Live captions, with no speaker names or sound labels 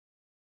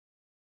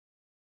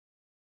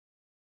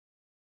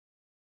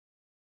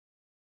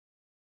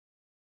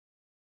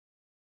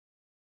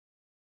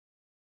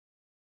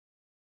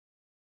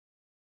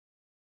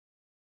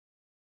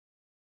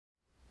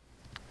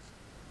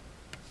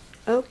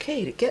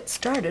Okay, to get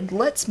started,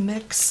 let's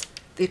mix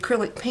the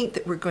acrylic paint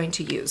that we're going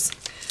to use.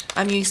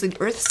 I'm using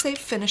Earth Safe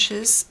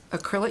Finishes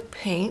acrylic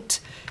paint.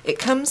 It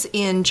comes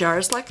in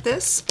jars like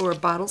this or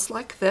bottles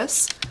like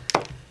this,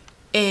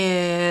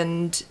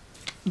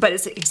 but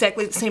it's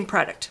exactly the same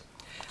product.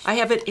 I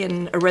have it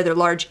in a rather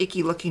large,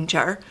 icky looking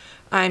jar.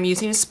 I'm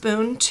using a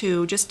spoon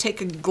to just take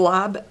a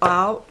glob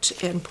out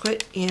and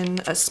put in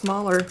a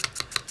smaller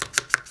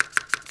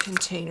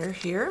container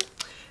here.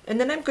 And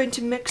then I'm going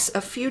to mix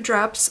a few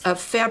drops of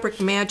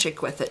Fabric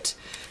Magic with it.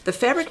 The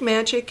Fabric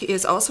Magic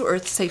is also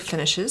Earth Safe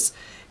Finishes,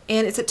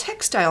 and it's a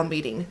textile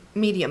medium,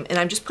 and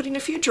I'm just putting a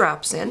few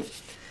drops in.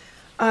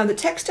 The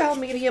textile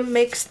medium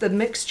makes the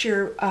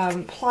mixture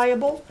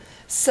pliable,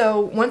 so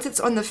once it's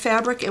on the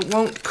fabric it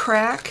won't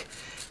crack,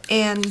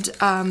 and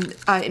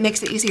it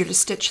makes it easier to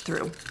stitch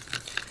through.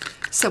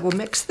 So we'll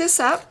mix this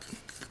up,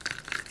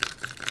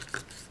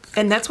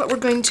 and that's what we're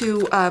going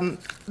to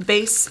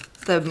base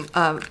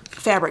the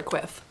fabric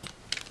with.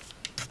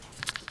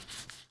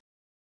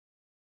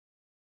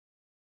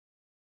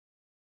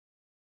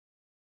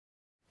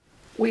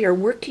 We are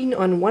working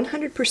on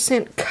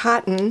 100%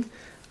 cotton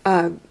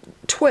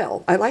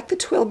twill. I like the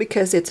twill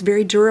because it's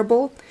very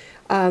durable.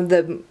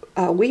 The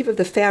weave of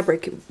the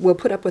fabric will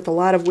put up with a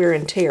lot of wear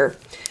and tear.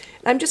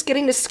 I'm just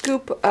getting a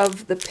scoop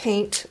of the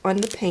paint on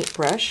the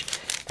paintbrush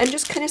and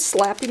just kind of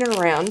slapping it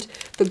around.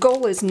 The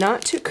goal is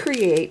not to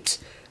create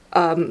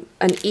an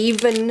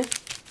even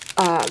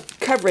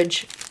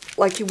coverage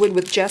like you would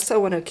with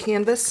gesso on a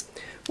canvas.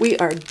 We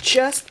are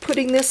just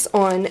putting this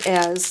on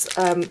as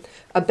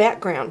a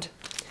background.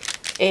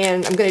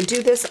 And I'm going to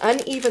do this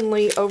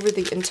unevenly over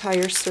the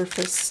entire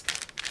surface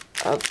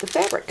of the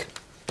fabric.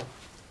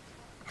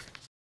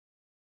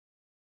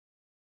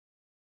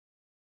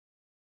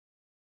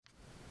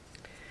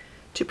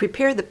 To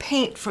prepare the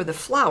paint for the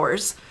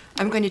flowers,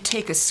 I'm going to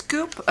take a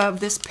scoop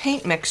of this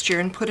paint mixture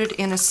and put it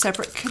in a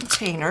separate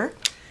container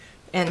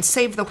and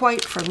save the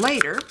white for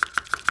later.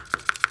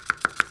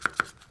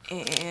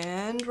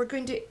 And we're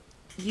going to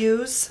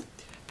use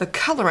the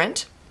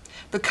colorant.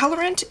 The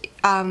colorant,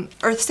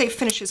 Earth Safe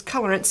Finishes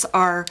colorants,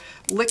 are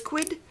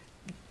liquid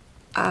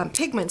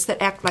pigments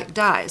that act like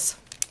dyes.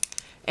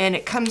 And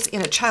it comes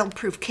in a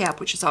child-proof cap,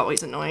 which is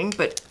always annoying,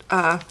 but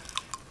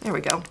there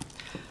we go.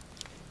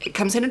 It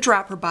comes in a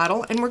dropper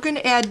bottle, and we're going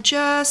to add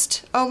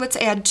let's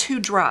add 2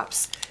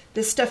 drops.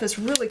 This stuff is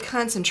really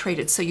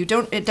concentrated, so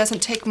it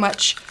doesn't take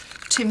much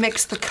to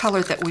mix the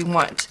color that we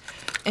want.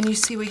 And you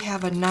see we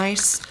have a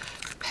nice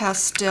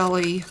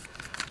pastel-y,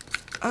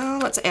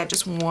 let's add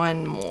just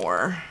 1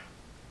 more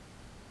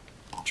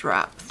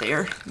drop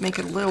there, make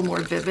it a little more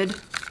vivid.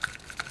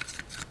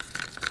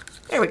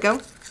 There we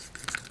go.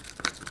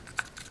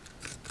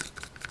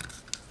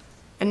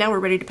 And now we're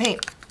ready to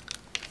paint.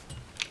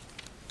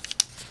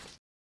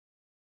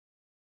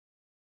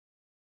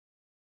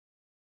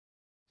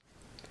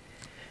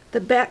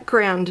 The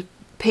background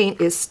paint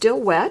is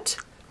still wet,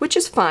 which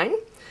is fine,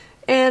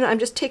 and I'm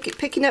just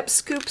picking up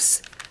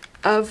scoops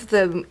of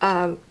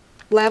the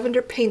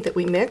lavender paint that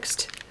we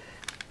mixed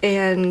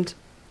and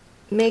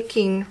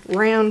making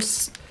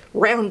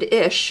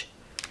roundish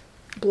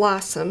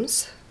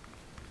blossoms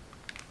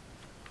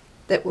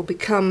that will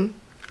become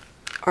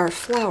our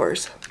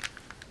flowers.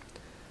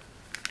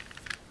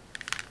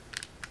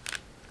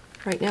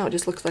 Right now it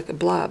just looks like a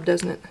blob,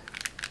 doesn't it?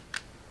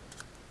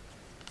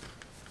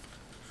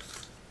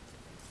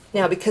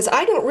 Now, because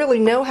I don't really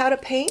know how to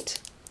paint,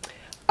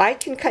 I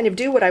can kind of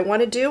do what I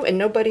want to do and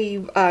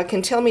nobody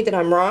can tell me that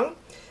I'm wrong.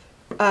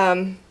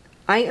 I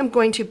am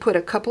going to put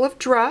a couple of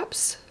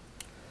drops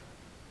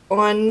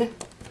on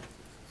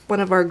one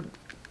of our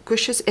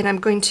gushes, and I'm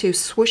going to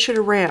swoosh it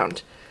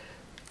around.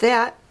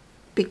 That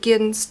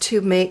begins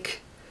to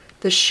make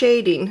the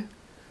shading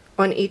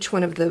on each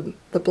one of the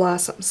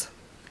blossoms.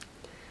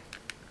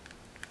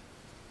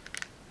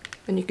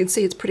 And you can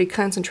see it's pretty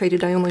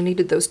concentrated. I only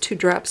needed those 2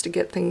 drops to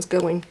get things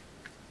going.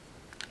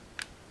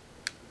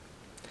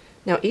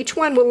 Now each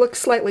one will look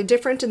slightly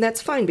different, and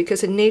that's fine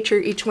because in nature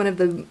each one of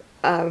the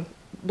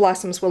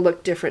blossoms will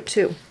look different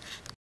too.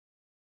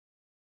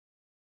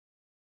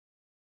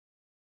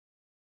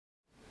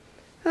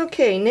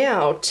 Okay,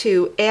 now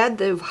to add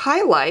the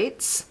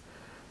highlights,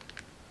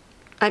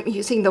 I'm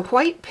using the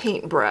white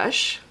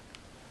paintbrush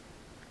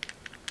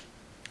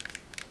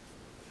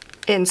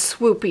and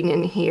swooping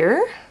in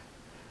here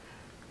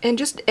and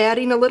just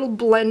adding a little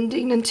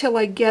blending until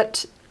I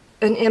get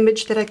an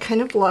image that I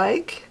kind of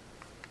like.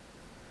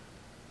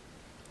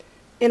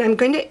 And I'm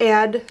going to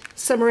add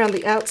some around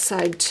the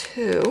outside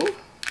too.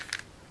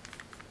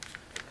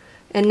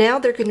 And now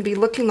they're going to be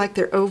looking like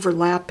they're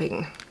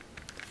overlapping,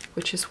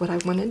 which is what I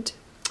wanted.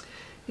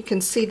 You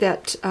can see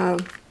that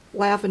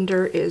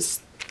lavender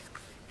is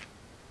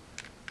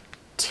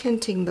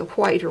tinting the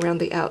white around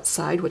the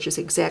outside, which is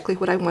exactly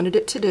what I wanted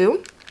it to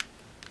do.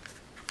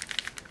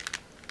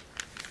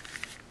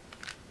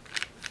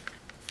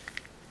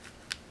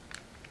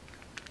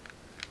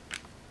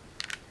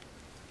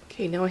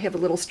 Okay, now I have a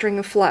little string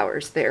of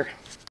flowers there.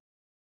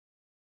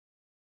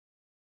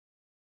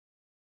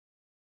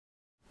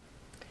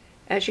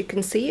 As as you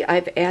can see,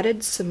 I've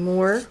added some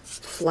more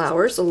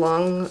flowers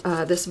along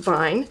this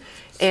vine,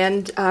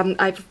 and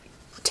I've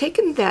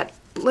taken that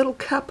little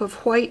cup of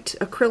white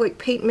acrylic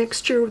paint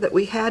mixture that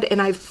we had,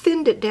 and I've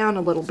thinned it down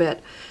a little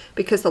bit,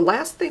 because the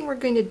last thing we're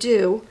going to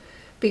do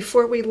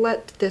before we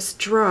let this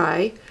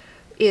dry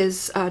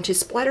is to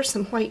splatter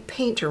some white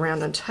paint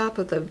around on top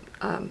of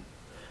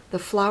the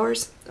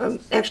flowers,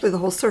 actually the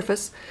whole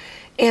surface,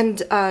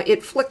 and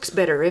it flicks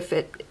better if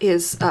it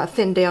is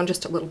thinned down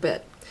just a little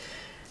bit.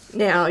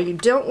 Now, you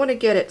don't want to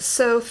get it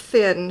so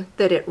thin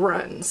that it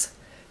runs,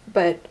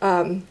 but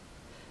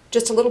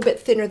just a little bit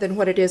thinner than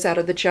what it is out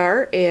of the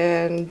jar,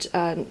 and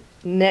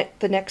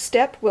the next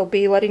step will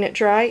be letting it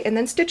dry and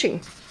then stitching.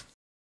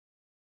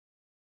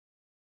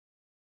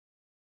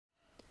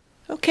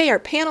 Okay, our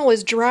panel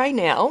is dry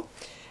now,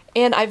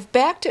 and I've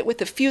backed it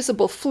with a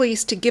fusible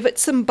fleece to give it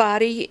some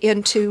body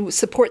and to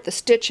support the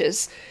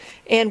stitches,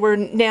 and we're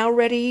now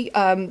ready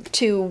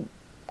to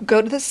go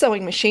to the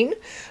sewing machine.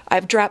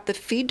 I've dropped the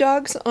feed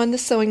dogs on the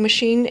sewing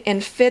machine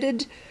and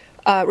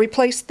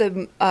replaced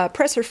the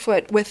presser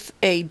foot with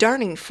a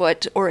darning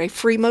foot or a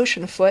free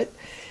motion foot,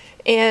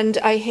 and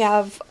I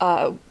have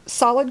a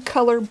solid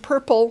colored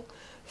purple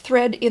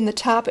thread in the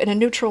top and a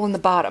neutral in the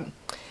bottom.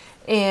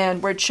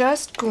 And we're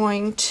just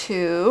going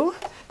to,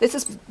 this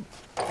is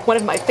one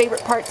of my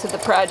favorite parts of the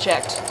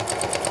project,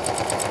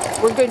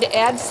 we're going to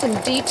add some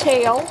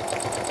detail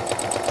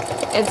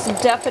and some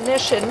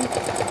definition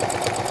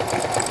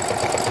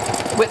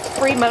with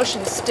free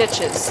motion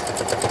stitches.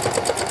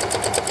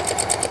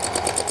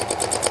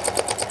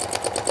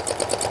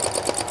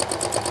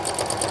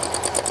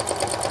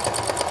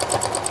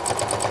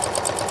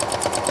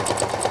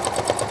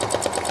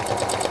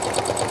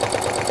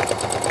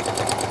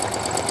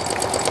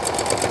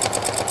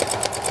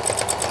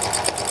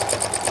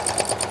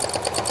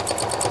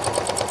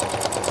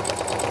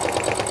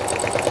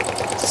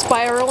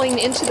 Spiraling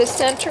into the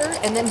center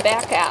and then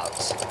back out.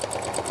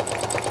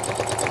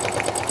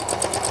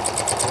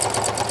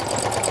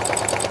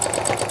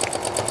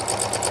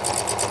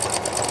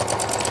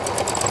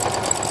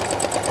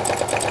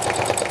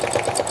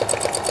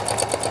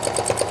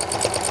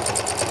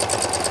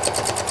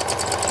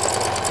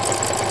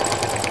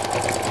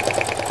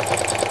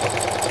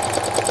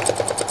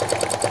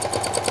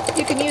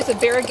 You can use a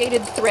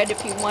variegated thread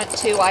if you want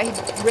to. I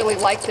really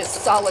like this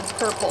solid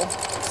purple,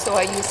 so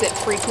I use it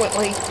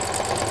frequently.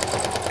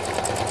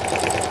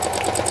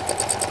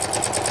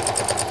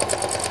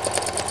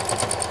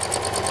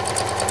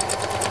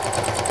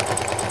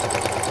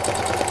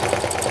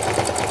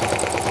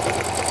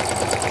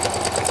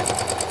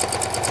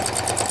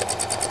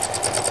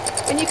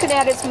 And you can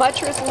add as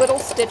much or as little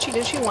stitching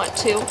as you want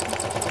to.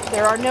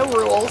 There are no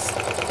rules.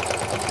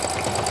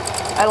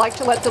 I like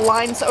to let the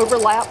lines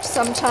overlap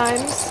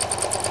sometimes.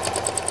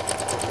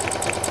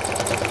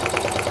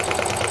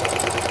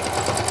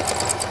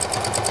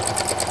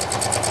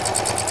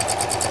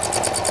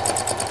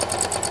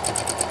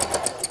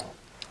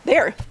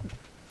 There,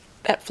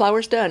 that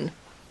flower's done.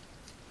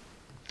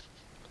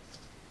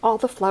 All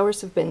the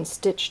flowers have been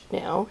stitched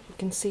now. You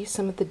can see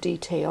some of the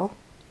detail.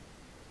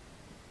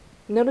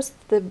 Notice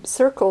the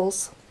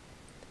circles,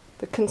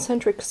 the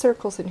concentric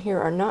circles in here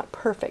are not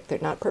perfect. They're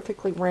not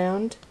perfectly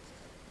round.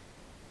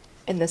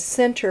 And the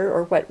center,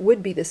 or what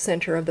would be the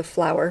center of the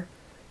flower,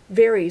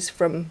 varies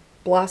from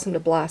blossom to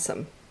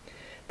blossom.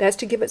 That's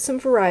to give it some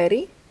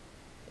variety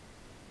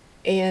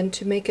and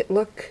to make it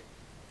look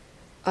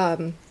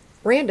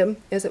random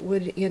as it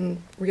would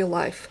in real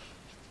life.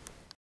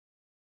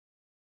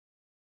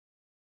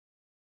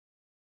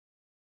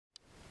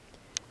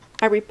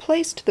 I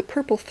replaced the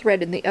purple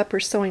thread in the upper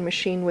sewing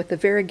machine with the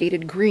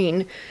variegated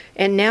green,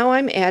 and now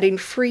I'm adding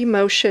free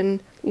motion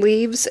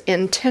leaves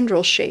and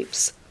tendril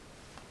shapes.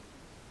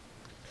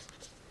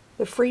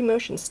 The free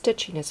motion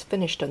stitching is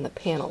finished on the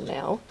panel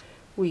now.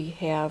 We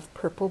have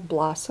purple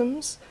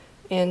blossoms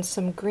and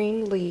some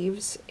green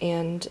leaves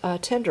and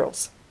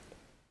tendrils.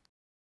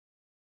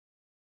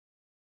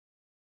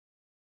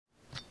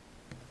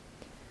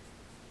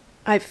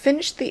 I've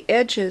finished the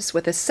edges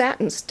with a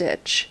satin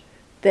stitch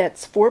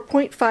that's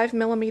 4.5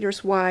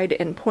 millimeters wide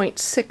and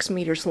 0.6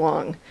 meters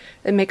long.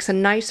 It makes a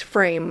nice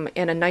frame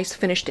and a nice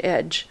finished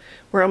edge.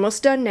 We're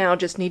almost done now,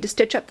 just need to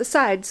stitch up the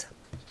sides.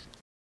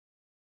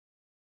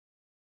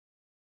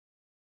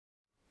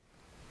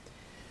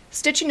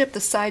 Stitching up the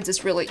sides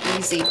is really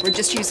easy. We're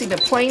just using a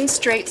plain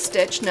straight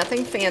stitch,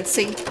 nothing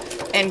fancy,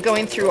 and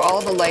going through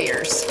all the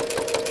layers.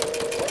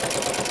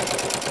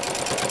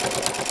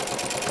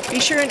 Be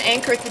sure and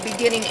anchor at the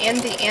beginning and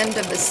the end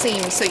of the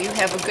seam so you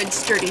have a good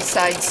sturdy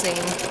side seam.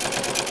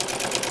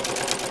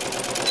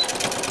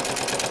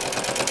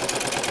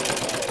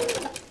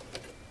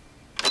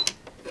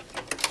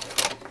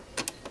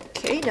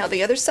 Okay, now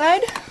the other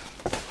side.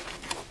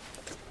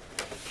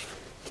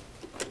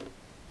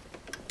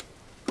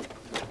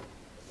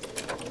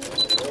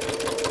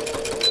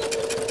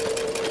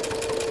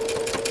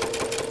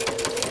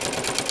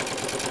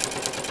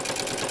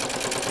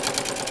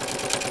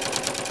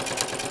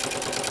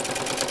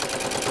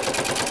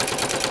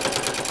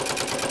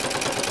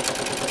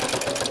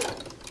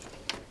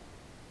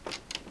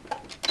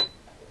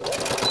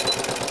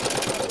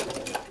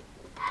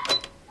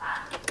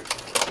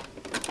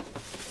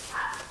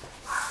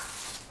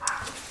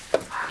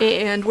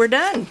 And we're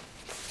done.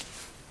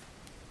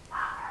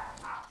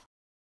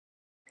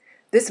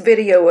 This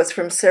video was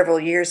from several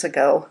years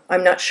ago.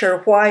 I'm not sure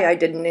why I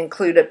didn't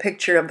include a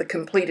picture of the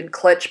completed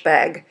clutch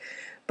bag,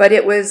 but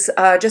it was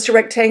just a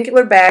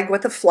rectangular bag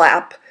with a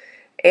flap,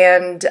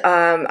 and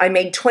I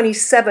made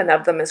 27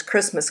 of them as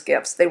Christmas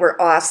gifts. They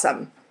were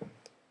awesome.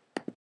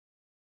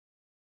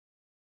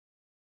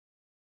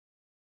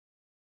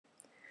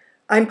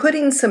 I'm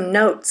putting some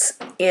notes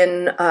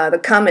in the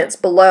comments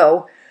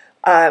below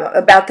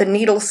about the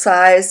needle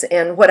size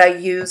and what I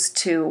use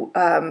to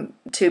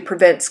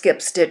prevent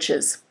skip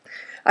stitches.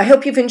 I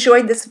hope you've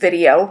enjoyed this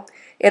video.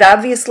 It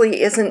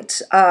obviously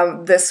isn't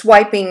the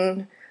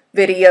swiping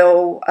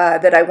video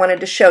that I wanted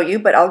to show you,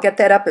 but I'll get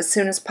that up as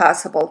soon as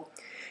possible.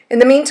 In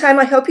the meantime,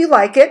 I hope you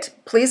like it.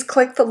 Please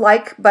click the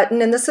like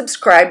button and the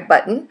subscribe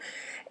button,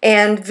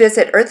 and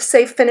visit Earth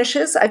Safe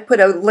Finishes. I put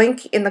a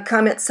link in the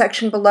comment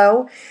section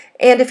below.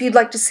 And if you'd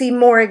like to see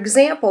more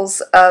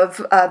examples of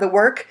the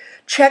work,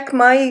 check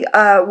my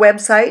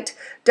website,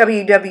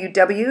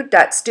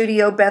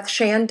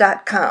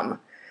 www.studiobethshan.com.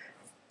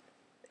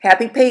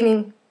 Happy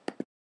painting!